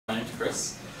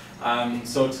Chris.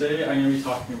 So today I'm going to be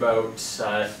talking about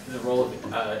the role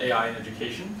of AI in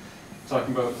education.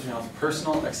 Talking about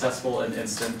personal, accessible, and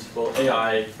instant. Will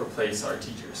AI replace our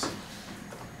teachers?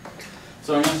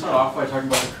 So I'm going to start off by talking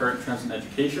about the current trends in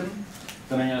education.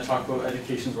 Then I'm going to talk about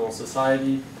education's role in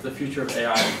society, the future of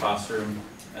AI in the classroom,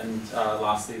 and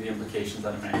lastly, the implications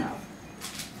that it may have.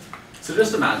 So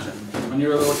just imagine, when you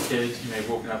were a little kid, you may have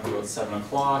woken up about 7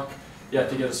 o'clock, you have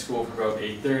to get to school for about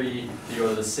 8:30, you go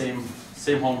to the same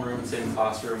homeroom, same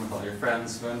classroom with all your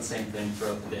friends, doing the same thing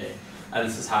throughout the day. And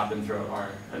this has happened throughout our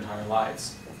entire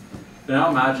lives. But now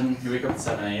imagine you wake up at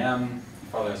 7 a.m.,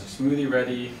 your father has your smoothie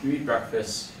ready, you eat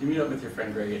breakfast, you meet up with your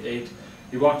friend Greg at 8,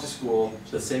 you walk to school,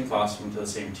 to the same classroom, to the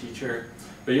same teacher,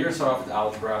 but you're going to start off with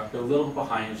algebra, you're a little bit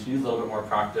behind, you need a little bit more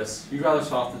practice. You'd rather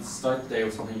start the day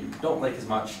with something you don't like as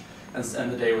much and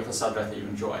end the day with a subject that you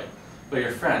enjoy. But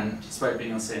your friend, despite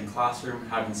being in the same classroom,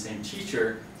 having the same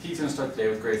teacher, he's going to start the day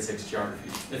with grade 6 geography.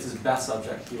 It's his best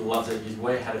subject, he loves it, he's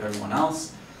way ahead of everyone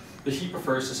else, but he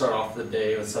prefers to start off the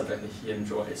day with a subject that he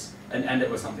enjoys and end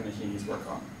it with something that he needs work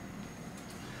on.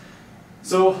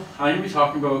 So I'm going to be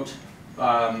talking about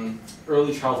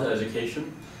early childhood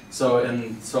education. So I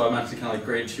mentioned kind of like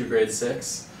grade 2, grade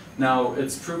 6. Now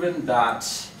it's proven that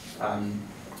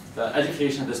the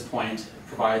education at this point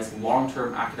provides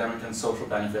long-term academic and social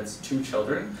benefits to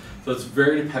children. So it's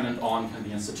very dependent on kind of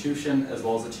the institution as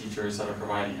well as the teachers that are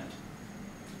providing it.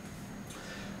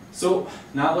 So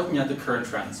now looking at the current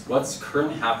trends, what's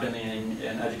currently happening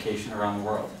in education around the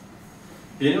world?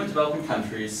 Beginning with developing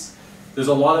countries, there's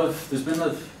been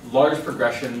a large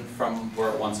progression from where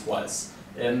it once was.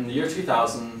 In the year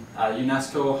 2000,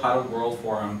 UNESCO had a world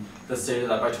forum that stated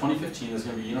that by 2015 there's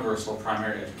going to be universal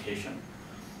primary education.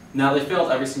 Now they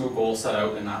failed every single goal set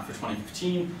out in that for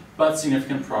 2015, but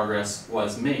significant progress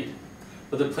was made.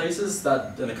 But the places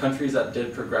and the countries that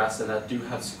did progress and that do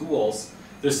have schools,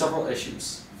 there's several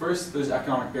issues. First, there's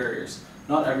economic barriers.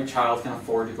 Not every child can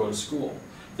afford to go to school.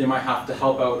 They might have to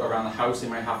help out around the house, they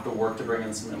might have to work to bring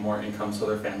in some more income so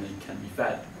their family can be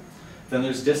fed. Then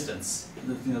there's distance.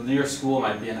 The nearest school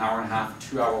might be an hour and a half,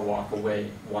 2-hour walk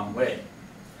away, one way.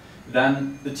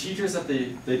 Then the teachers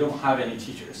they don't have any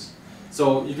teachers.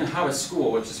 So you can have a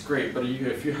school, which is great, but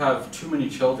if you have too many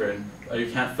children, or you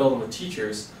can't fill them with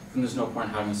teachers, then there's no point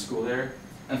in having a school there.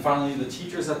 And finally, the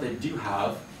teachers that they do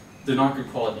have, they're not good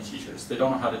quality teachers. They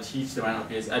don't know how to teach, they might not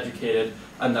be as educated,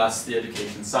 and thus the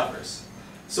education suffers.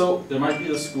 So there might be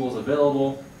those schools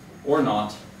available, or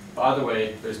not, but either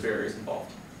way, there's barriers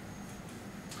involved.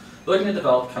 Looking at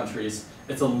developed countries,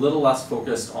 it's a little less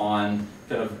focused on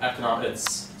kind of economic,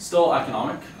 it's still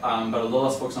economic, but a little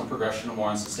less focused on progression and more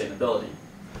on sustainability.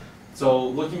 So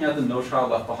looking at the No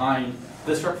Child Left Behind,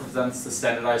 this represents the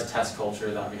standardized test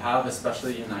culture that we have,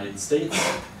 especially in the United States.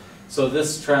 So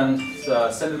this trend,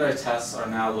 standardized tests are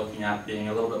now looking at being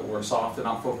a little bit worse off. They're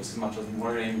not focused as much on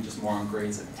learning, just more on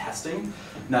grades and testing.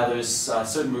 Now there's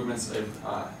certain movements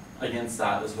against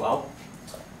that as well.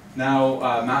 Now,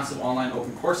 massive online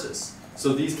open courses.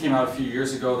 So these came out a few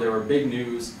years ago, they were big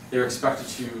news, they were expected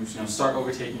to start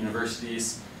overtaking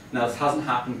universities. Now this hasn't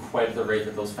happened quite at the rate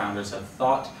that those founders had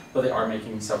thought, but they are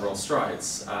making several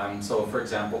strides. So for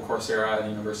example, Coursera and the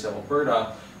University of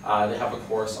Alberta, they have a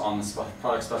course on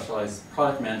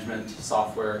product management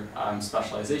software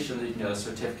specialization that you can get a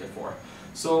certificate for.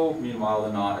 So meanwhile,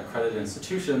 the not accredited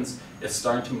institutions, it's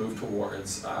starting to move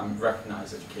towards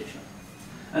recognized education.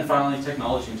 And finally,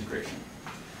 technology integration.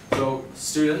 So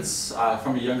students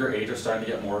from a younger age are starting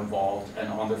to get more involved and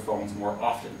on their phones more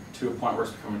often, to a point where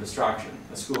it's becoming a distraction.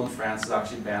 A school in France has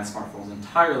actually banned smartphones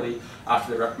entirely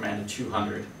after they recommended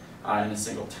 200 in a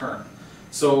single term.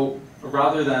 So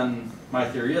my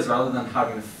theory is, rather than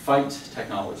having to fight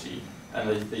technology and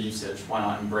the usage, why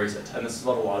not embrace it? And this is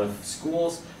what a lot of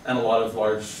schools and a lot of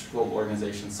large global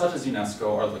organizations such as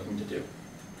UNESCO are looking to do.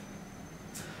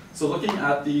 So looking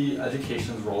at the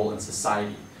education's role in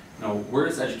society, where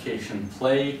does education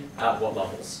play at what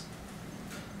levels?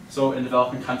 So in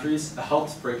developing countries, it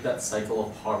helps break that cycle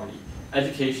of poverty.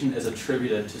 Education is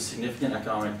attributed to significant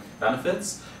economic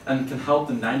benefits and can help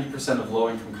the 90% of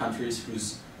low-income countries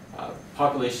whose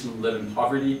population live in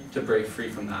poverty to break free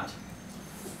from that.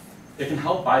 It can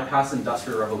help bypass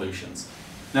industrial revolutions.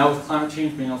 Now with climate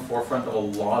change being on the forefront of a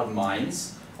lot of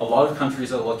minds, a lot of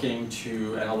countries are looking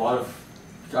to, and a lot of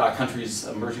countries,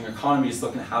 emerging economies,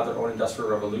 looking to have their own industrial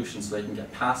revolution so they can get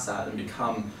past that and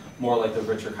become more like the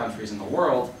richer countries in the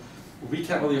world. We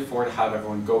can't really afford to have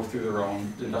everyone go through their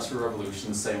own industrial revolution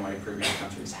the same way previous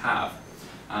countries have.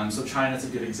 So China's a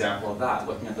good example of that,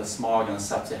 looking at the smog and the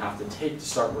steps they have to take to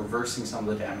start reversing some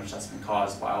of the damage that's been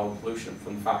caused by all the pollution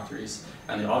from the factories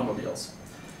and the automobiles.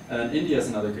 And then India is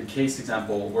another good case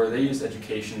example where they use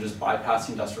education to just bypass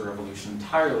the Industrial Revolution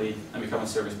entirely and become a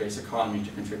service-based economy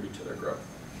to contribute to their growth.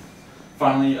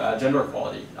 Finally, gender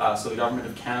equality. So the Government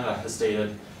of Canada has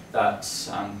stated that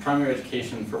primary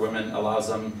education for women allows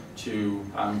them to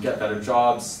get better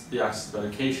jobs, the access to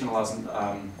education allows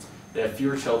them, they have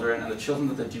fewer children, and the children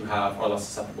that they do have are less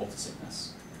susceptible to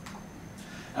sickness.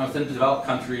 And within developed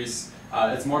countries,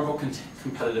 it's more about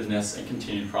competitiveness and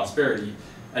continued prosperity.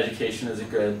 Education is a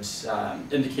good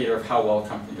indicator of how well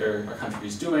a country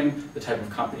is doing, the type of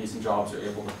companies and jobs they're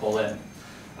able to pull in.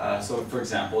 So for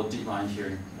example, DeepMind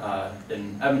here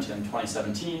in Edmonton,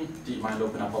 2017, DeepMind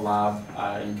opened up a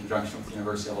lab in conjunction with the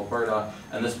University of Alberta,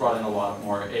 and this brought in a lot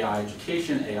more AI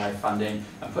education, AI funding,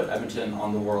 and put Edmonton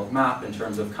on the world map in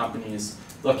terms of companies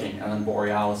looking, and then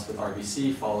Borealis with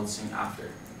RBC followed soon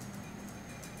after.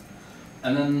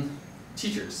 And then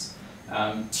teachers.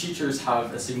 Teachers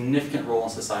have a significant role in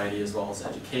society as well as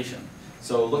education.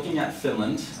 So looking at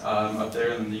Finland, up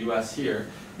there in the US here,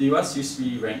 the US used to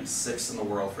be ranked 6th in the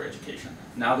world for education.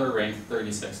 Now they're ranked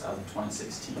 36th as of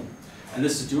 2016. And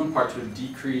this is due in part to a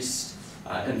decreased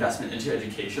investment into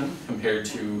education compared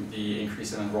to the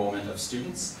increase in enrollment of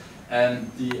students and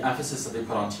the emphasis that they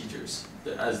put on teachers.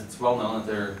 As it's well known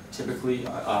that they're typically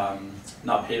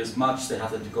not paid as much, they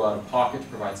have to go out of pocket to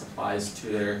provide supplies to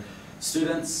their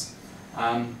students.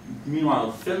 Meanwhile,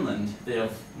 in Finland, they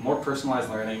have more personalized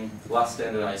learning, less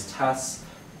standardized tests,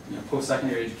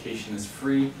 post-secondary education is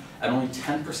free, and only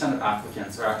 10% of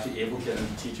applicants are actually able to get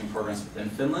into teaching programs within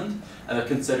Finland, and they're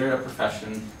considered a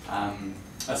profession,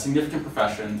 a significant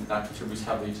profession that contributes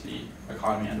heavily to the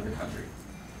economy and to the country.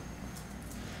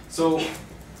 So,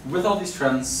 with all these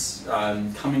trends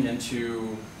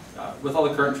with all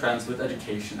the current trends with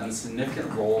education and the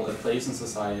significant role it plays in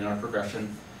society and our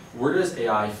progression, where does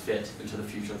AI fit into the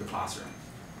future of the classroom?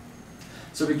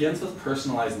 So it begins with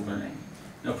personalized learning.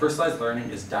 Personalized learning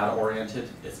is data-oriented,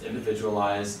 it's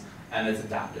individualized, and it's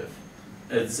adaptive.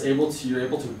 You're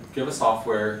able to give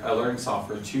a learning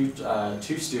software to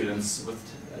students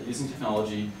using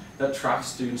technology that tracks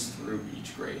students through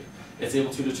each grade. It's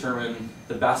able to determine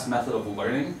the best method of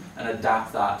learning and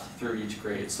adapt that through each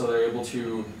grade. So they're able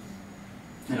to,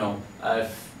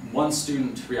 if one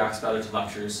student reacts better to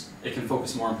lectures, it can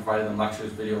focus more on providing them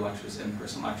lectures, video lectures,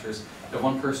 in-person lectures. If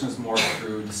one person is more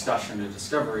through discussion to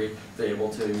discovery, they're able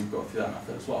to go through that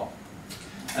method as well.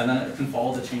 And then it can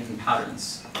follow the changing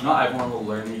patterns. Not everyone will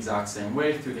learn the exact same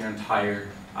way through their entire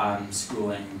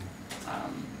schooling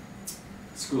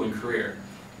career.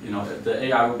 The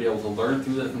AI will be able to learn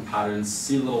through the different patterns,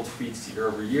 see little tweaks year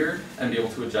over year, and be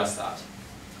able to adjust that.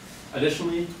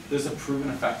 Additionally, there's a proven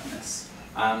effectiveness.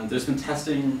 There's been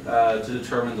testing to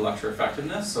determine the lecture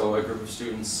effectiveness. So a group of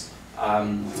students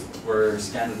were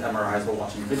scanned with MRIs while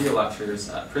watching video lectures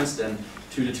at Princeton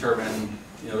to determine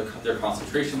their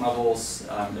concentration levels,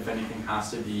 if anything has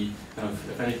to be,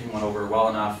 if anything went over well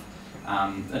enough,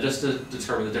 and just to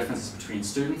determine the differences between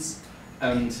students.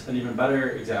 And an even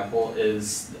better example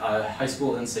is a high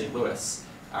school in St. Louis.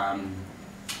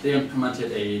 They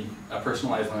implemented a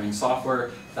personalized learning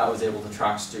software that was able to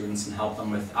track students and help them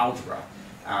with algebra.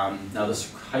 Now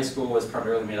this high school was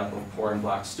primarily made up of poor and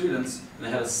black students, and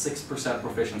they had a 6%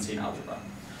 proficiency in algebra.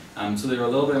 So they were a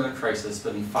little bit in a crisis,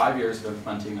 but in 5 years of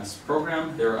implementing this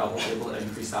program, they were able to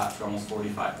increase that to almost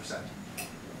 45%.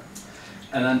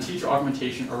 And then teacher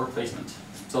augmentation or replacement.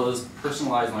 So this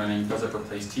personalized learning, does it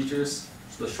replace teachers?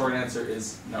 So the short answer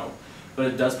is no, but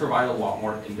it does provide a lot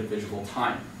more individual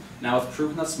time. Now it's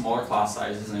proven that smaller class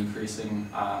sizes and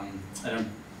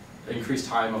increased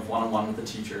time of one-on-one with the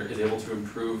teacher is able to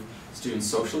improve students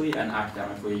socially and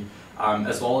academically,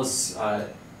 as well as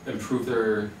improve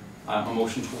their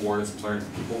emotion towards learning.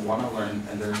 People want to learn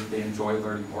and they enjoy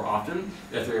learning more often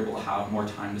if they're able to have more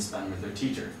time to spend with their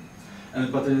teacher.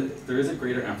 But there is a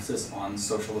greater emphasis on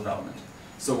social development.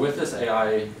 So with this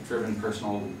AI-driven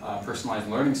personalized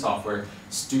learning software,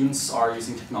 students are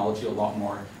using technology a lot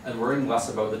more and worrying less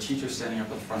about the teacher standing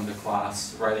up at the front of the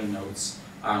class, writing notes.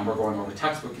 We're going over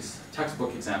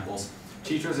textbook examples.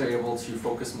 Teachers are able to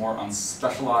focus more on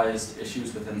specialized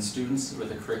issues within students with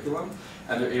the curriculum,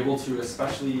 and they're able to,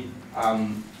 especially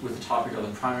with the topic of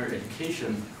the primary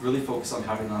education, really focus on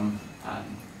having them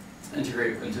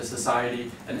integrate into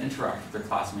society and interact with their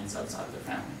classmates outside of their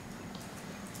family.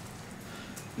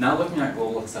 Now looking at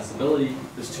global accessibility,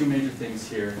 there's two major things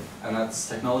here, and that's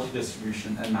technology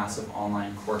distribution and massive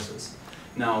online courses.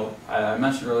 Now, I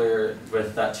mentioned earlier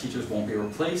that teachers won't be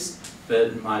replaced, but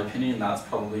in my opinion, that's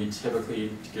probably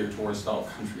typically geared towards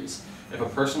developed countries. If a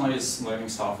personalized learning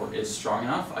software is strong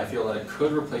enough, I feel that it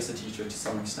could replace a teacher to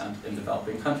some extent in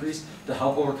developing countries to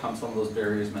help overcome some of those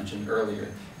barriers mentioned earlier,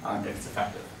 if it's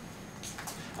effective.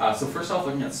 So first off,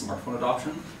 looking at smartphone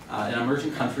adoption. In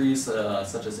emerging countries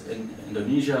such as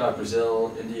Indonesia,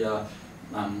 Brazil, India,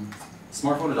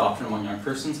 smartphone adoption among young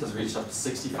persons has reached up to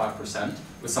 65%,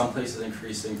 with some places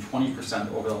increasing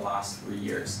 20% over the last 3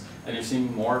 years. And you're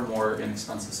seeing more and more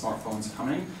inexpensive smartphones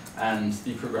coming, and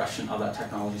the progression of that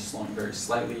technology slowing very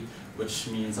slightly, which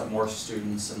means that more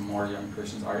students and more young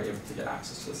persons are able to get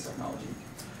access to this technology.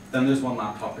 Then there's one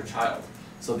laptop per child.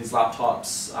 So these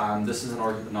laptops, this is a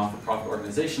not-for-profit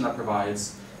organization that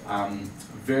provides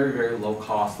very, very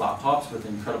low-cost laptops with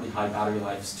incredibly high battery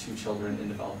lives to children in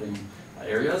developing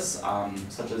areas,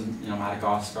 such as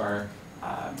Madagascar.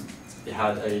 They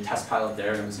had a test pilot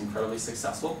there and it was incredibly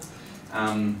successful.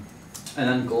 And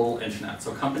then global internet.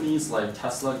 So companies like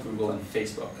Tesla, Google, and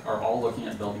Facebook are all looking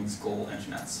at building these global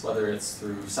internets, whether it's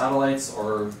through satellites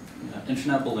or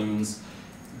internet balloons.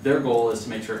 Their goal is to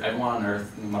make sure everyone on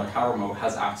Earth, no matter how remote,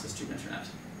 has access to internet.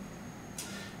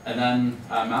 And then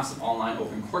massive online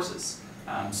open courses.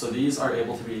 So these are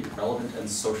able to be relevant and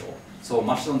social. So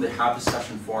much of them, they have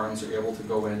discussion forums. You're able to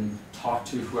go in, talk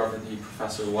to whoever the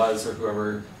professor was or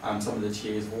whoever some of the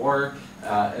TAs were,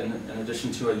 in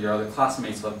addition to your other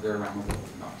classmates, whether they're around the world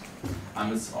or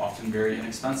not. It's often very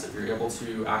inexpensive. You're able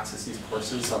to access these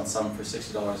courses on some for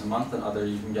 $60 a month, and other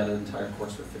you can get an entire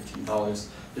course for $15,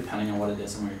 depending on what it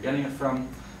is and where you're getting it from.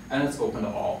 And it's open to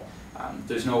all. A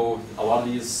lot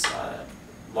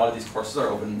of these courses are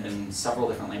open in several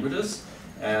different languages,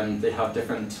 and they have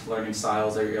different learning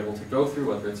styles that you're able to go through,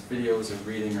 whether it's videos or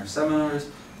reading or seminars,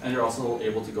 and you're also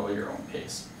able to go at your own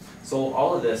pace. So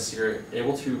all of this, you're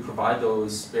able to provide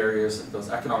those barriers, those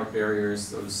economic barriers,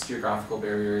 those geographical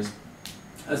barriers,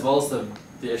 as well as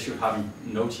the issue of having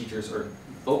no teachers or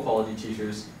low quality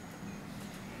teachers,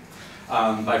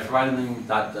 by providing them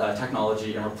that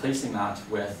technology and replacing that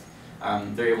with,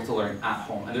 they're able to learn at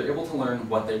home, and they're able to learn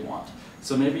what they want.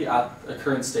 So maybe at a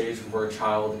current stage where a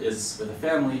child is with a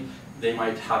family, they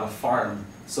might have a farm.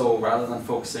 So rather than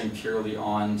focusing purely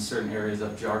on certain areas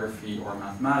of geography or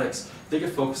mathematics, they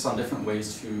could focus on different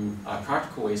ways to,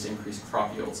 practical ways to increase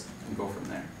crop yields and go from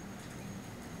there.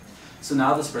 So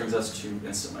now this brings us to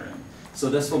instant learning. So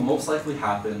this will most likely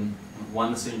happen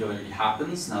when the singularity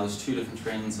happens. Now there's two different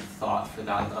trains of thought for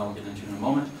that I'll get into in a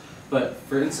moment. But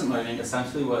for instant learning,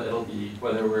 essentially what it'll be,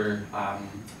 whether we're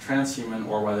transhuman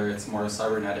or whether it's more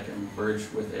cybernetic and merge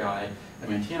with AI and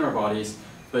maintain our bodies,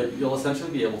 but you'll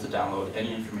essentially be able to download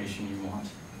any information you want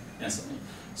instantly.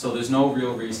 So there's no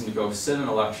real reason to go sit in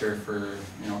a lecture for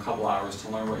a couple hours to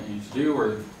learn what you need to do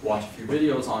or watch a few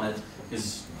videos on it,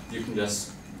 because you can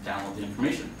just download the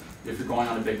information. If you're going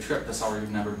on a big trip to somewhere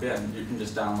you've never been, you can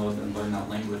just download and learn that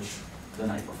language the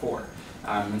night before.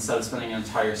 Instead of spending an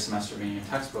entire semester reading a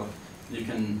textbook,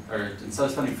 instead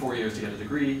of spending 4 years to get a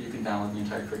degree, you can download the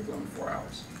entire curriculum in 4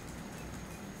 hours.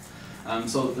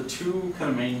 So the two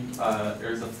kind of main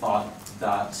areas of thought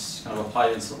that kind of apply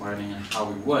to instant learning and how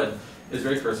we would is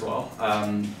very first of all,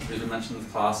 as we mentioned in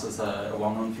the class, is a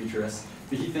well-known futurist,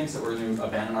 but he thinks that we're going to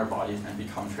abandon our bodies and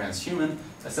become transhuman,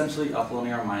 essentially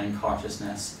uploading our mind and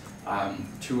consciousness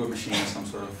to a machine or some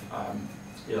sort of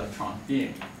electronic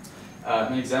being.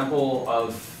 An example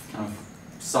of kind of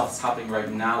stuff that's happening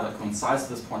right now that coincides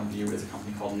with this point of view is a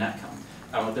company called Netcom.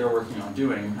 And what they're working on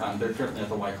doing, they're currently at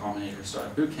the Y Combinator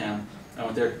Startup Bootcamp, and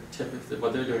what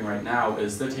they're doing right now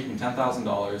is they're taking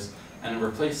 $10,000 and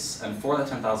for that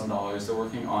 $10,000, they're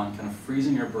working on kind of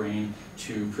freezing your brain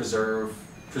to preserve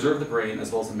the brain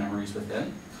as well as the memories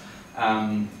within,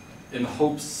 in the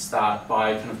hopes that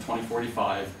by kind of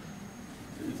 2045,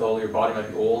 though your body might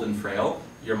be old and frail,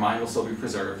 your mind will still be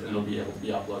preserved and it'll be able to be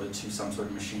uploaded to some sort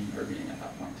of machine or being at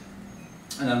that point.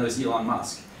 And then there's Elon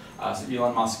Musk. So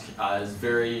Elon Musk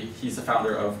he's the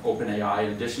founder of OpenAI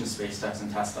in addition to SpaceX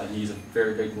and Tesla, and he's a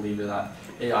very big believer that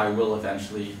AI will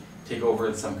eventually take over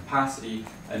in some capacity,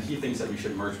 and he thinks that we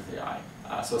should merge with AI.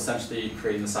 So essentially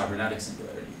creating the cybernetic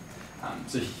singularity.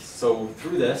 So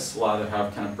through this, we'll either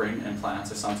have kind of brain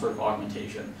implants or some sort of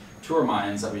augmentation to our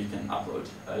minds that we can download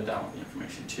the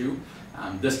information to.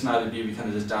 This can either be we kind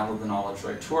of just download the knowledge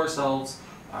right to ourselves,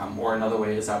 or another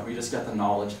way is that we just get the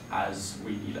knowledge as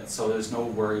we need it. So there's no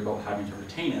worry about having to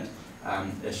retain it.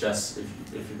 It's just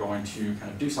if you're going to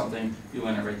kind of do something, you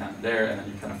learn it right then and there, and then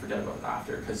you kind of forget about it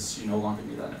after because you no longer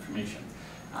need that information.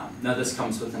 Now this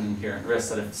comes with an inherent risk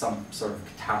that if some sort of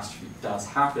catastrophe does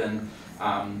happen,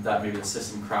 that maybe the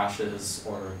system crashes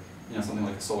or something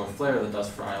like a solar flare that does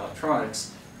fry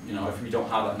electronics, if we don't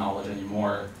have that knowledge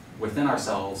anymore within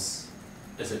ourselves,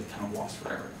 is it kind of lost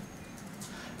forever?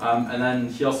 And then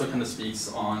he also kind of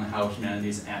speaks on how humanity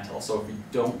is anthill. So if we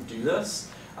don't do this,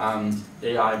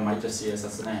 AI might just see us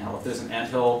as an anthill. If there's an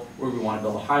anthill where we want to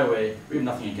build a highway, we have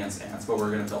nothing against ants, but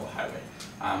we're going to build a highway.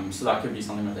 So that could be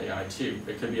something with AI too.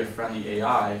 It could be a friendly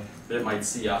AI, but it might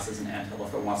see us as an anthill.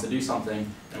 If it wants to do something,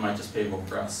 it might just pave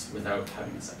over us without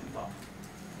having a second thought.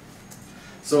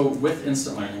 So with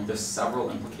instant learning, there's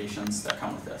several implications that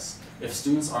come with this. If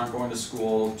students aren't going to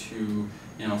school to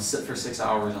sit for 6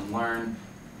 hours and learn,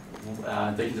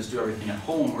 they can just do everything at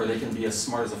home, or they can be as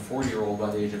smart as a 40-year-old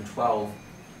by the age of 12.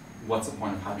 What's the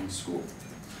point of having school?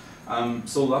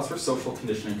 So that's where social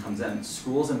conditioning comes in.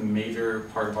 School is a major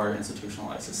part of our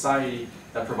institutionalized society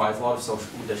that provides a lot of social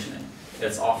conditioning.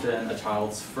 It's often a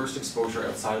child's first exposure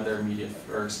outside of their immediate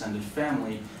or extended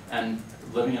family, and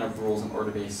living in a rules and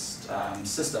order-based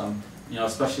system,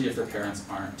 especially if their parents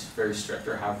aren't very strict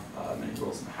or have many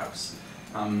rules in the house.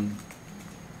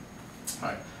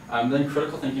 Then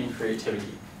critical thinking and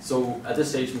creativity. So at this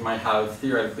stage, we might have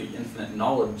theoretically infinite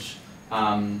knowledge.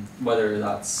 Whether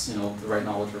that's the right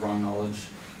knowledge or wrong knowledge,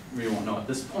 we won't know at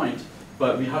this point.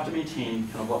 But we have to maintain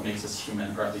kind of what makes us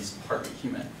human, or at least partly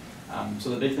human. So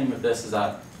the big thing with this is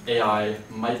that AI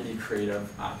might be creative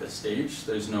at this stage.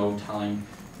 There's no telling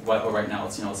what. Right now,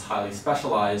 it's it's highly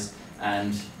specialized,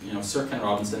 and Sir Ken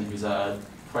Robinson, who's a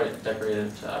quite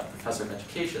decorated professor of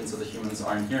education, so the humans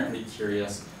are inherently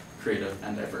curious, creative,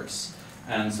 and diverse.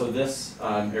 And so this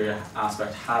area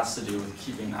aspect has to do with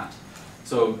keeping that.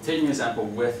 So taking an example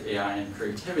with AI and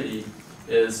creativity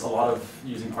is a lot of,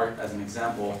 using art as an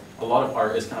example, a lot of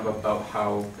art is kind of about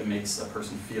how it makes a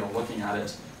person feel looking at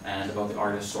it and about the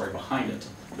artist's story behind it.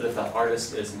 But if that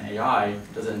artist is an AI,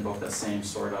 does it invoke that same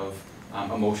sort of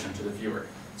emotion to the viewer?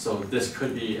 So this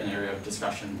could be an area of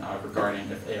discussion regarding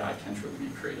if AI can truly be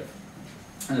creative.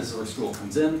 And this is where school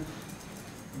comes in.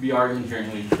 We are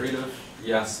inherently creative,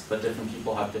 yes, but different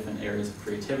people have different areas of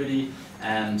creativity,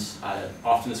 and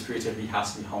often this creativity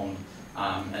has to be honed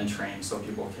and trained so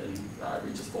people can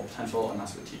reach its full potential, and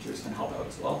that's where teachers can help out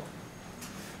as well.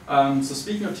 So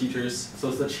speaking of teachers, so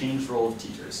it's the changed role of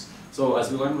teachers. So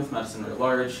as we learn with medicine at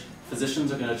large,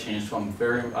 physicians are going to change to a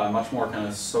very much more kind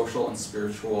of social and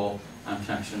spiritual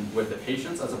connection with the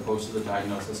patients as opposed to the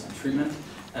diagnosis and treatment.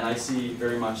 And I see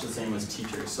very much the same as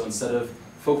teachers. So instead of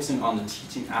focusing on the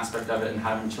teaching aspect of it and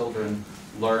having children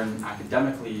learn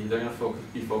academically, they're going to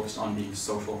be focused on being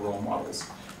social role models.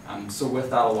 So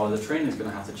with that, a lot of the training is going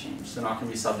to have to change. They're not going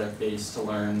to be subject-based to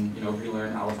learn,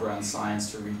 relearn algebra and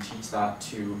science to reteach that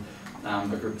to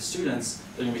a group of students.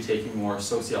 They're going to be taking more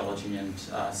sociology and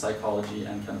psychology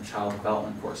and kind of child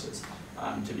development courses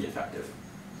to be effective.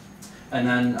 And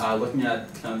then looking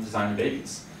at kind of designing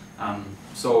babies.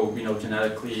 So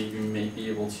genetically, you may be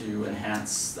able to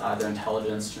enhance their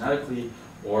intelligence genetically,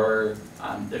 or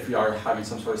if we are having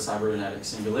some sort of cybernetic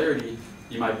singularity,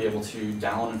 you might be able to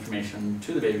download information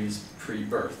to the babies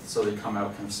pre-birth, so they come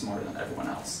out kind of smarter than everyone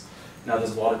else. Now,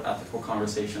 there's a lot of ethical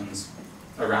conversations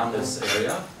around this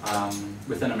area.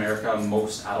 Within America,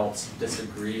 most adults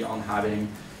disagree on having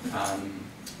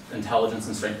intelligence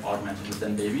and strength augmented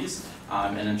within babies.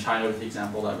 And in China, with the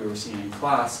example that we were seeing in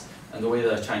class, and the way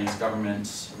the Chinese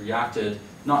government reacted,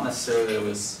 not necessarily that it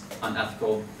was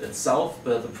unethical itself,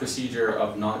 but the procedure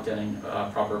of not getting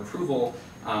proper approval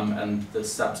and the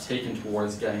steps taken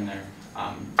towards getting there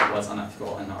was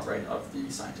unethical and not right of the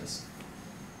scientists.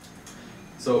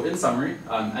 So in summary,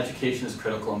 education is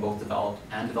critical in both developed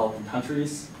and developing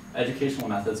countries. Educational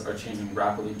methods are changing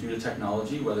rapidly due to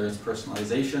technology, whether it's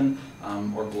personalization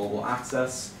or global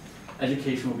access.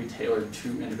 Education will be tailored to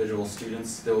individual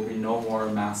students. There will be no more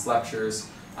mass lectures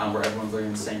where everyone's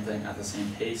learning the same thing at the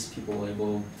same pace. People will be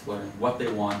able to learn what they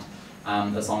want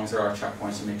as long as there are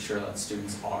checkpoints to make sure that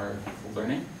students are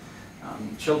learning.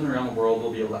 Children around the world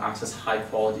will be able to access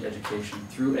high-quality education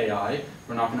through AI.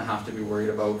 We're not going to have to be worried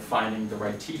about finding the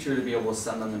right teacher to be able to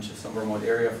send them into some remote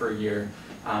area for a year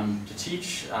to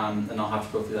teach, and not have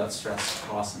to go through that stress,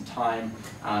 cost, and time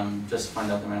just to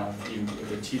find out they might not even be a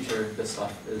good teacher. This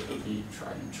stuff will be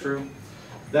tried and true.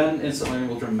 Then instant learning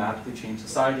will dramatically change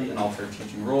society and alter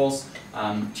teaching roles.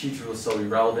 Teachers will still be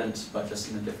relevant, but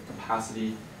just in a different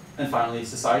capacity. And finally,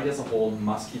 society as a whole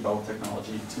must keep up with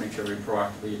technology to make sure we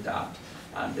proactively adapt.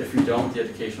 If we don't, the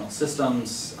educational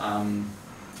systems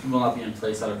will not be in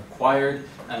place that are required,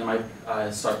 and there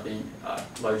might start being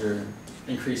larger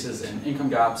increases in income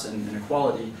gaps and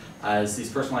inequality, as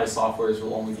these personalized softwares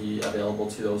will only be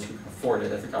available to those who can afford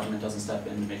it if the government doesn't step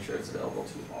in to make sure it's available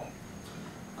to all.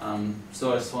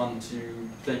 So I just wanted to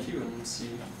thank you and see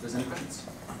if there's any questions.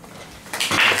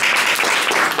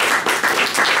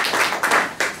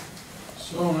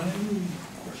 So, any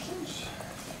questions?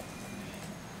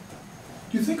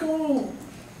 Do you think all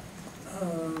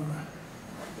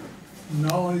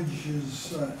knowledge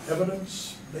is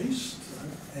evidence-based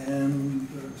and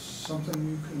something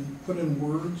you can put in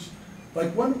words.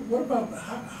 Like what about,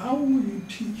 how will you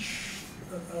teach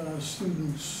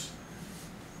students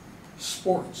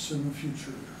sports in the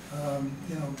future?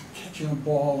 You know, catching a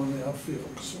ball in the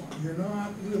outfield. So you're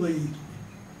not really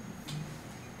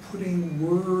putting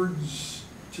words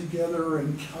together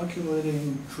and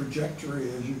calculating trajectory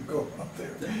as you go up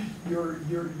there.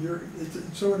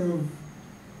 It's sort of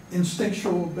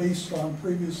instinctual based on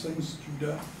previous things that you've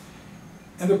done.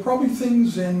 And there are probably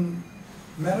things in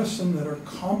medicine that are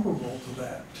comparable to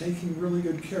that, taking really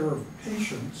good care of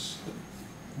patients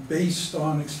based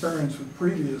on experience with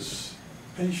previous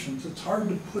patients. It's hard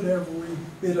to put every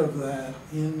bit of that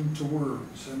into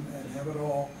words and have it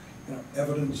all, you know,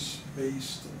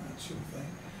 evidence-based and that sort of thing.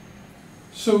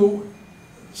 So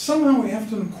somehow we have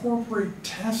to incorporate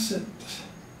tacit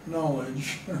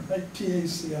knowledge, right,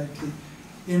 T-A-C-I-T,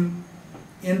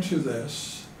 into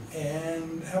this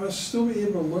and have us still be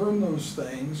able to learn those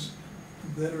things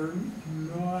that are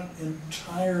not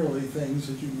entirely things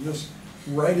that you can just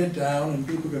write it down and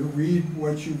people can read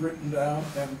what you've written down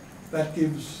and that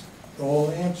gives the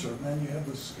whole answer, and then you have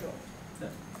the skill. Yeah.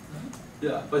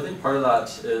 Yeah, but I think part of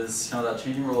that is, you know, that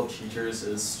changing role of teachers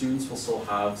is students will still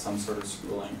have some sort of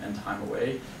schooling and time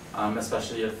away,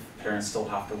 especially if parents still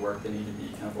have to work, they need to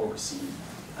be kind of overseen.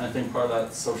 And I think part of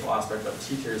that social aspect of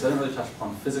teachers, I didn't really touch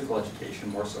upon physical education,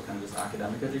 more so kind of just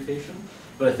academic education,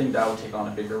 but I think that would take on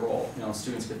a bigger role. You know,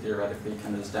 students could theoretically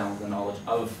kind of just down with the knowledge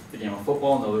of the game of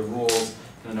football, know the rules,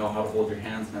 kind of know how to hold your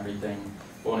hands and everything.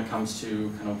 But when it comes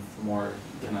to kind of the more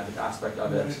kinetic aspect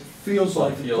of it, feels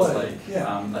like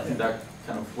yeah. I think that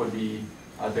kind of would be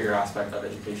a bigger aspect of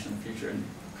education in the future and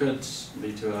could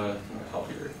lead to a kind of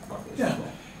healthier population as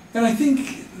well. And I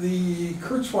think the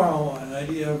Kurzweil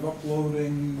idea of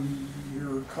uploading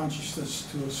your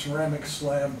consciousness to a ceramic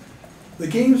slab, the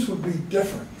games would be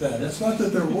different then. It's not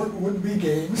that there wouldn't be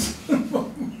games, but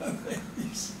they'd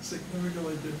be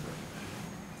significantly different.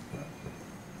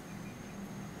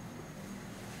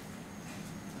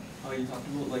 You talked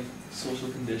about like social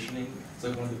conditioning. It's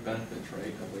like one of the benefits, right?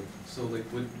 Of like, so like,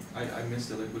 would I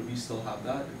missed it? Like, would we still have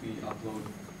that if we upload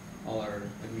all our,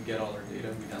 like, we get all our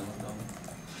data, we download them?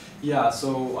 Yeah.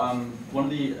 So one of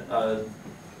the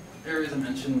areas I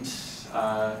mentioned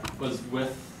was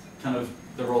with kind of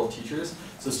the role of teachers.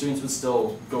 So students would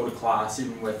still go to class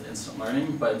even with instant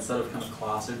learning, but instead of kind of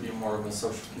class, it would be more of a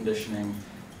social conditioning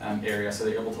area. So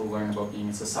they're able to learn about being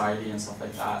in society and stuff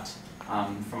like that.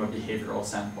 From a behavioral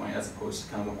standpoint as opposed to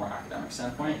kind of a more academic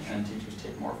standpoint, and teachers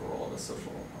take more of a role of a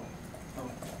social role.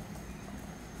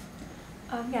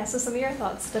 Yeah, so some of your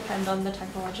thoughts depend on the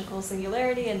technological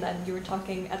singularity, and then you were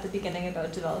talking at the beginning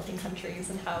about developing countries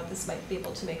and how this might be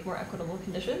able to make more equitable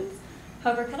conditions.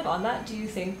 However, kind of on that, do you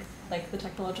think like the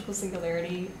technological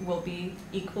singularity will be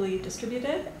equally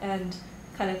distributed? And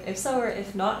kind of if so or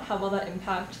if not, how will that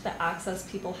impact the access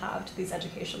people have to these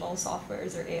educational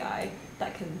softwares or AI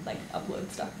that can like upload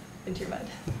stuff into your mind?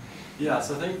 Yeah,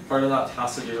 so I think part of that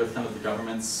has to do with kind of the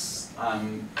government's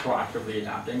proactively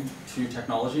adapting to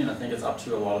technology, and I think it's up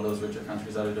to a lot of those richer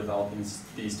countries that are developing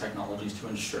these technologies to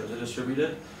ensure they're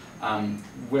distributed.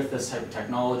 With this type of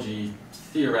technology,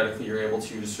 theoretically you're able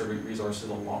to distribute resources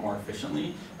a lot more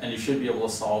efficiently, and you should be able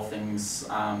to solve things,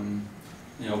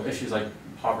 you know, issues like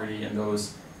poverty and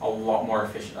those a lot more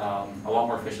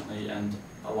efficiently and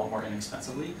a lot more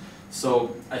inexpensively.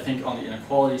 So I think on the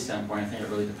inequality standpoint, I think it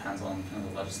really depends on kind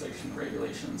of the legislation, the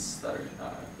regulations that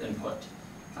are input.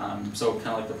 So kind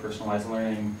of like the personalized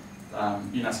learning,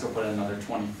 UNESCO put in another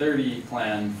 2030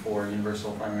 plan for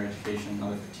universal primary education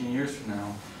another 15 years from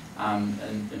now,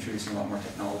 and introducing a lot more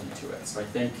technology to it. So I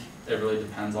think it really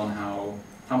depends on how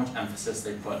much emphasis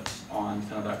they put on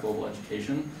kind of that global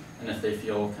education, and if they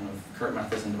feel kind of current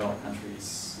methods in developed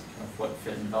countries, kind of what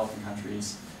fit in developing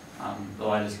countries,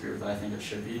 though I disagree with that, I think it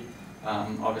should be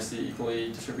obviously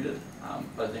equally distributed,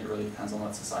 but I think it really depends on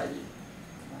what society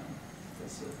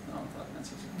does. I don't know if that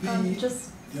answers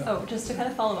it. Just to kind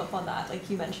of follow up on that, like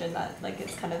you mentioned that like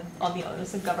it's kind of on the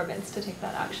onus of governments to take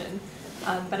that action.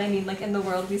 But I mean, like in the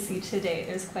world we see today,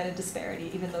 there's quite a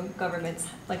disparity, even though governments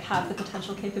like have the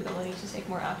potential capability to take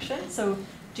more action. So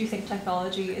do you think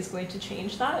technology is going to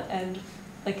change that? And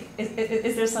like,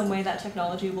 is there some way that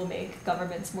technology will make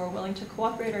governments more willing to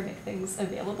cooperate or make things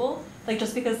available? Like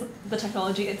just because the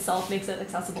technology itself makes it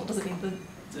accessible doesn't mean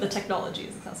the technology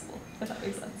is accessible, if that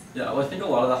makes sense. Yeah, well I think a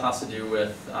lot of that has to do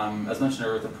with, as mentioned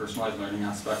earlier, with the personalized learning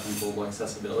aspect and global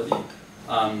accessibility.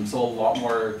 So a lot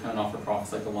more kind of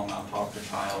not-for-profits like the One Laptop Per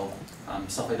Child,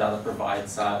 stuff like that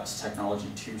provides that technology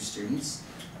to students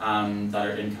that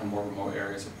are in kind of more remote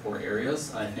areas or poor areas.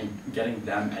 And I think getting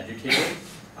them educated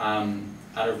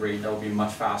at a rate that will be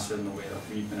much faster than the way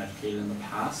that we've been educated in the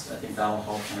past, I think that'll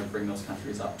help kind of bring those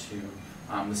countries up to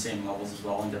the same levels as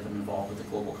well and get them involved with the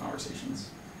global conversations.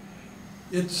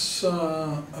 It's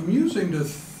amusing to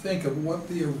think of what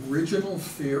the original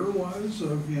fear was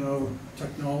of,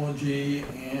 technology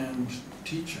and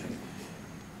teaching.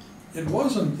 It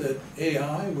wasn't that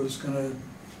AI was going to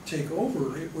take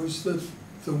over. It was that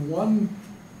the one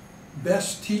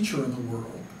best teacher in the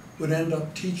world would end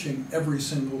up teaching every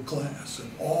single class,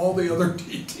 and all the other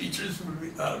teachers would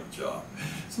be out of job.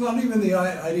 It's not even the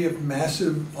idea of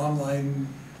massive online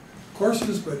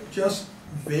courses, but just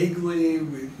vaguely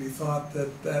we thought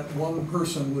that that one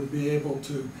person would be able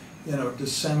to,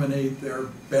 disseminate their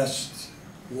best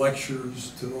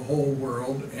lectures to the whole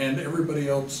world, and everybody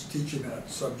else teaching that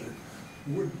subject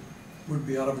would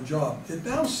be out of a job. It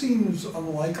now seems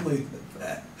unlikely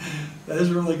that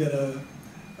is really going to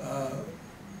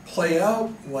play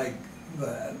out like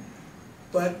that,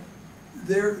 but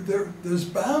there's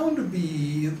bound to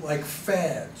be like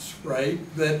fads, right?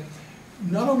 That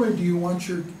not only do you want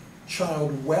your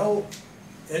child well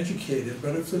educated,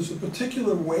 but if there's a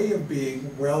particular way of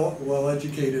being well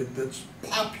educated that's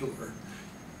popular,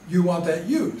 you want that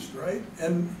used, right?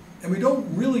 And we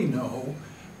don't really know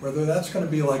whether that's going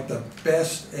to be like the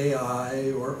best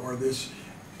AI or this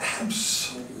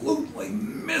absolutely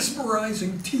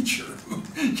mesmerizing teacher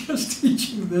just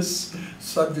teaching this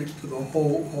subject to the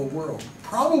whole world.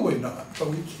 Probably not, but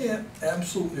we can't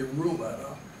absolutely rule that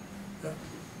out.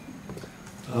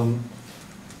 Yeah.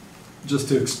 Just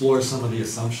to explore some of the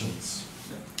assumptions,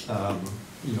 I'm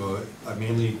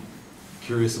mainly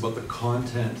curious about the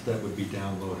content that would be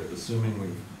downloaded, assuming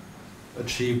we've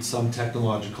achieved some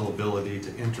technological ability to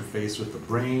interface with the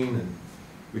brain, and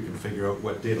we can figure out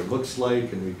what data looks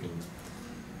like, and we can,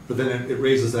 but then it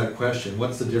raises that question: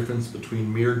 what's the difference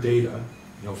between mere data,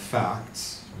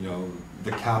 facts,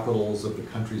 the capitals of the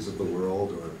countries of the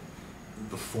world, or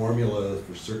the formula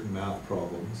for certain math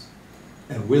problems,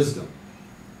 and wisdom?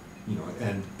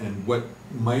 And what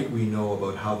might we know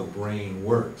about how the brain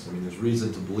works? I mean, there's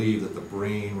reason to believe that the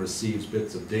brain receives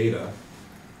bits of data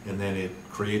and then it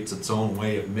creates its own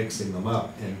way of mixing them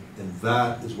up, and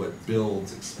that is what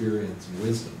builds experience and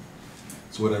wisdom.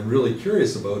 So what I'm really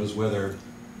curious about is whether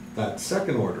that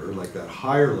second order, like that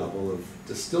higher level of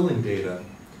distilling data,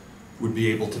 would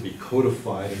be able to be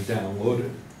codified and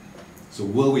downloaded. So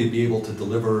will we be able to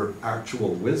deliver actual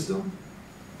wisdom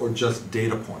or just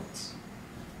data points?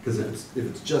 Because if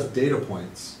it's just data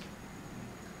points,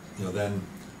 then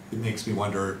it makes me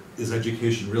wonder, is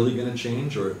education really going to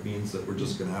change, or it means that we're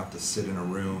just going to have to sit in a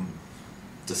room,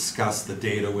 discuss the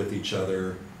data with each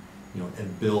other,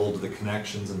 and build the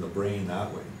connections in the brain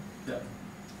that way? Yeah.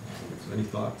 So any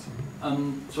thoughts?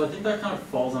 So I think that kind of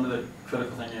falls under the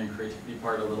critical thinking and creativity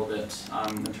part a little bit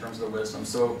in terms of the wisdom.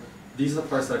 So these are the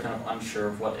parts that are kind of unsure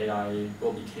of what AI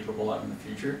will be capable of in the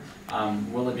future.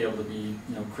 Will it be able to be,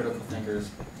 critical thinkers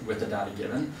with the data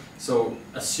given? So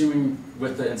assuming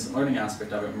with the instant learning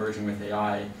aspect of it merging with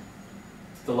AI,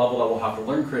 the level that we'll have to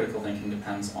learn critical thinking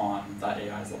depends on that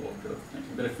AI's level of critical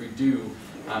thinking. But if we do,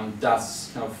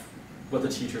 that's kind of what the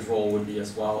teacher's role would be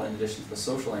as well, in addition to the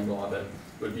social angle of it,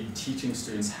 would be teaching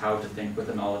students how to think with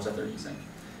the knowledge that they're using.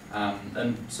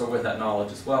 And so with that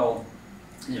knowledge as well,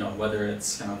 whether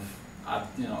it's kind of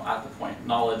at the point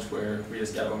knowledge where we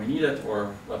just get it when we need it, or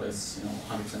whether it's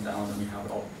 100% down and we have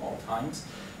it all times.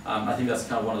 I think that's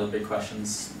kind of one of the big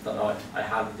questions that I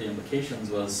had with the implications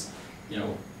was,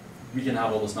 we can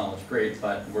have all this knowledge, great,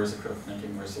 but where's the critical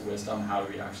thinking, where's the wisdom, how are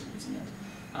we actually using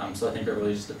it? So I think it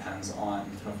really just depends on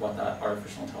kind of what that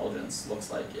artificial intelligence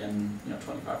looks like in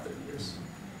 25, 30 years.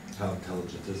 How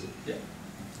intelligent is it? Yeah.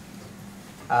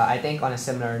 I think on a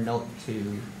similar note to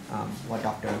what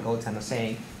Dr. Goldstein was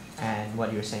saying and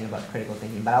what you were saying about critical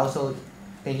thinking, but also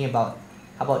thinking about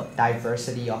how about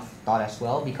diversity of thought as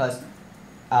well, because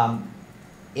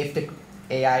if the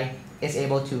AI is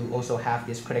able to also have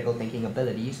these critical thinking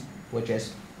abilities, which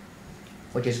is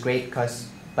great,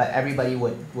 but everybody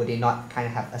would they not kind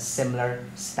of have a similar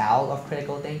style of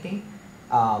critical thinking,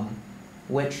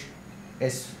 which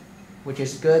is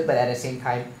good, but at the same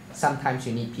time, sometimes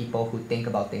you need people who think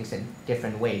about things in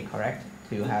different way, correct?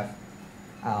 To have,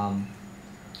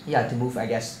 to move, I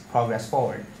guess, progress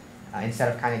forward,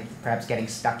 instead of kind of perhaps getting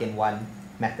stuck in one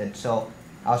method. So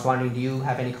I was wondering, do you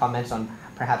have any comments on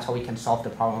perhaps how we can solve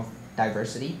the problem of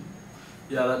diversity?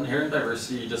 Yeah, that inherent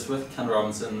diversity, just with Ken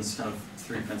Robinson's kind of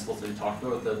 3 principles that he talked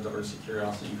about, the diversity,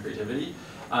 curiosity, and creativity.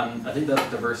 I think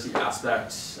that diversity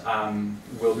aspect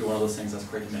will be one of those things that's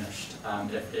quite diminished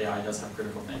if AI does have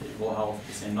critical thinking. We'll have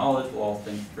the same knowledge, we'll all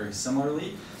think very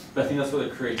similarly, But I think that's where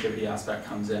the creativity aspect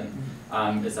comes in,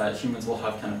 is that humans will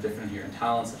have kind of different inherent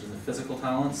talents, such as the physical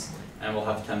talents, and we'll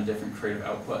have kind of different creative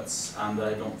outputs that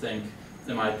I don't think,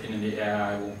 in my opinion, the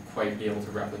AI will quite be able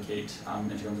to replicate in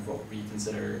terms of what we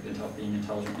consider being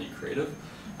intelligently creative.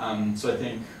 So I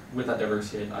think with that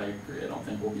diversity, I agree. I don't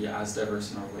think we'll be as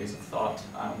diverse in our ways of thought,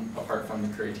 apart from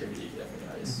the creativity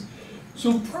of AIs.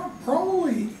 So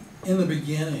probably in the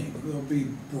beginning, there'll be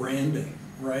branding,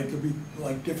 right? There'll be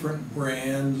like different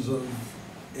brands of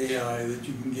AI that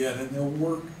you can get, and they'll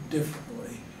work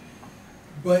differently.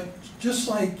 But just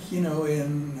like, you know,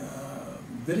 in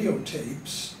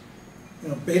videotapes, you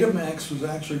know, Betamax was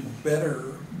actually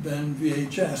better than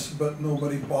VHS, but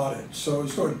nobody bought it. So it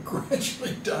sort of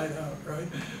gradually died out, right?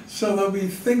 So there'll be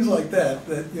things like that,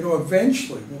 you know,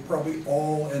 eventually we'll probably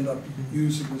all end up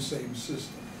using the same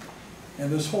system.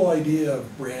 And this whole idea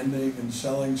of branding and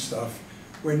selling stuff,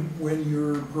 when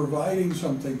you're providing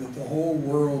something that the whole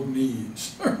world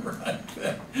needs, right?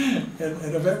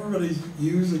 And if everybody's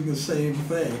using the same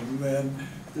thing, then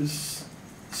there's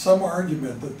some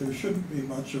argument that there shouldn't be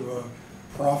much of a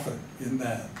profit in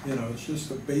that. You know, it's just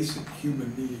a basic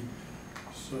human need.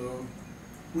 So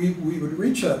we would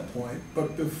reach that point,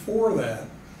 but before that,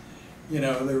 you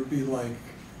know, there would be like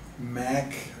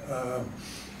Mac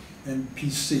and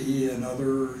PC and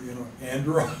other, you know,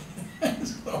 Android and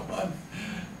so on,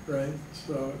 right?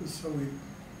 So we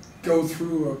go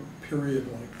through a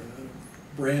period like that of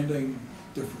branding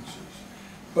differences.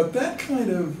 But that kind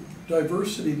of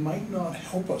diversity might not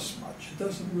help us much. It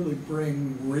doesn't really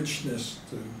bring richness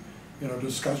to, you know,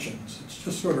 discussions. It's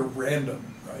just sort of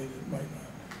random, right? It might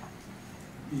not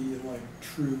be like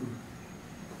true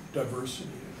diversity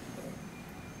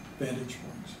of vantage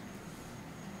points.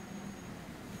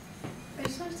 I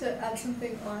just wanted to add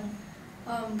something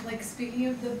on, like speaking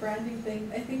of the branding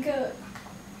thing, I think a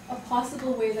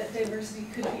possible way that diversity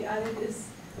could be added is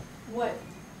what,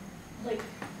 like,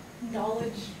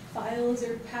 knowledge files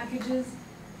or packages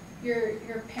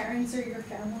your parents or your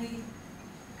family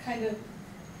kind of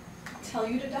tell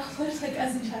you to download, like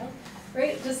as a child,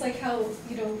 right? Just like how,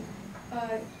 you know,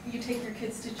 you take your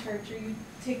kids to church or you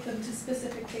take them to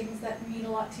specific things that mean a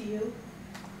lot to you,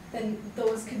 then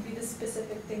those could be the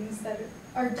specific things that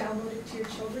are downloaded to your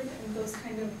children, and those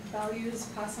kind of values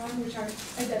pass on, which are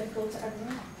identical to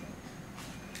everyone.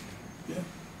 Yeah.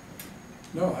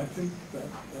 No, I think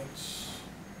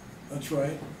that's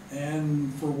right.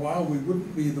 And for a while we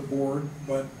wouldn't be the board,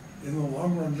 but in the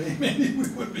long run maybe we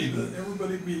would be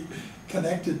everybody be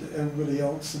connected to everybody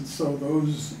else, and so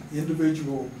those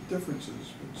individual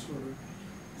differences would sort of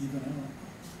even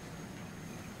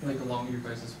out. Like along your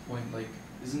guys' point, like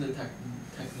isn't the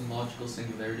technological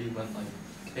singularity when like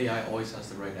AI always has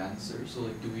the right answer? So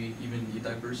like do we even need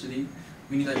diversity?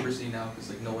 We need diversity now because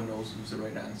like no one knows who's the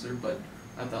right answer, but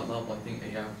at that level I think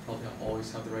AI will probably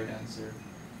always have the right answer,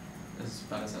 as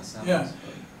bad as that sounds. Yeah.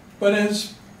 But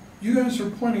as you guys are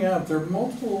pointing out, there are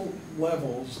multiple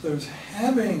levels. There's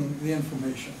having the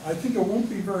information. I think it won't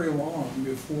be very long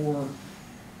before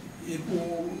it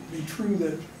will be true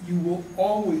that you will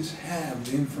always have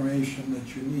the information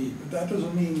that you need, but that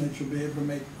doesn't mean that you'll be able to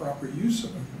make proper use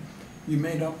of it. You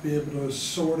may not be able to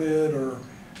sort it or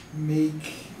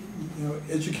make, you know,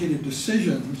 educated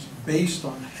decisions based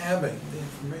on having the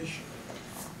information.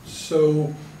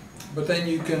 So, but then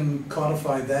you can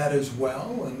codify that as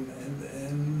well,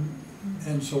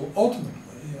 and so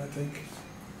ultimately, I think,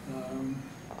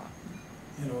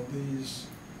 you know, these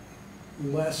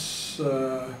less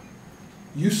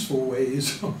useful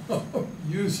ways of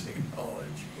using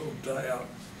knowledge will die out.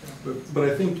 But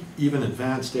I think even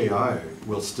advanced AI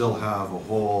will still have a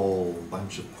whole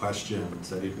bunch of questions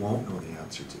that it won't know the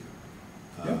answer to.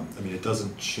 Yeah. I mean, it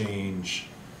doesn't change,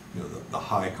 you know, the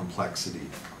high complexity.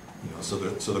 You know, so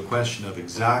the question of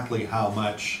exactly how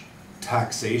much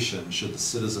taxation should the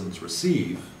citizens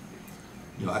receive,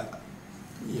 you know,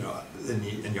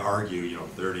 and you argue, you know,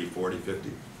 30, 40,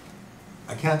 50.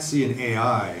 I can't see an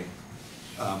AI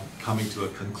coming to a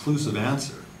conclusive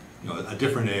answer. You know, a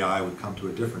different AI would come to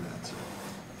a different answer.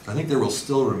 I think there will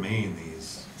still remain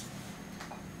these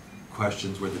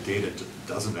questions where the data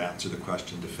doesn't answer the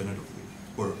question definitively,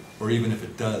 or even if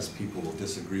it does, people will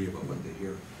disagree about what they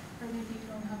hear. Or maybe you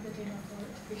don't have the data for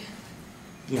it to begin.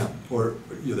 Yeah, or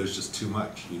you know, there's just too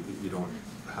much. You don't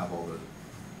have all the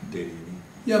data you need.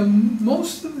 Yeah,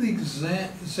 most of the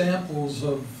examples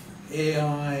of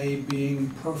AI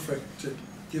being perfect at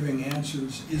giving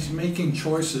answers is making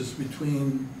choices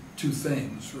between two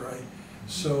things, right?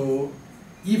 So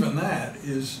even that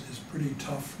is pretty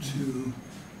tough to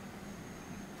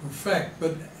perfect.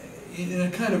 But in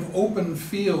a kind of open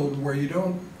field where you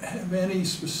don't have any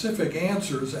specific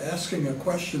answers, asking a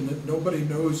question that nobody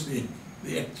knows the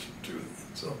answer to.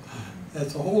 So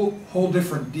that's a whole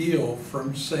different deal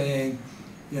from saying,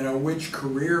 you know, which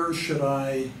career should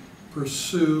I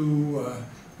pursue,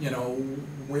 you know,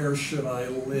 where should I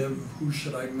live, who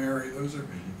should I marry. Those are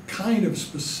kind of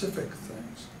specific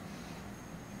things.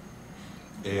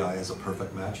 AI is a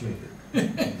perfect matchmaker.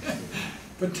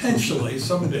 Potentially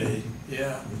someday,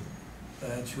 yeah,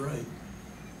 that's right.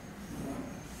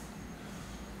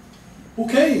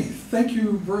 Okay, thank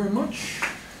you very much.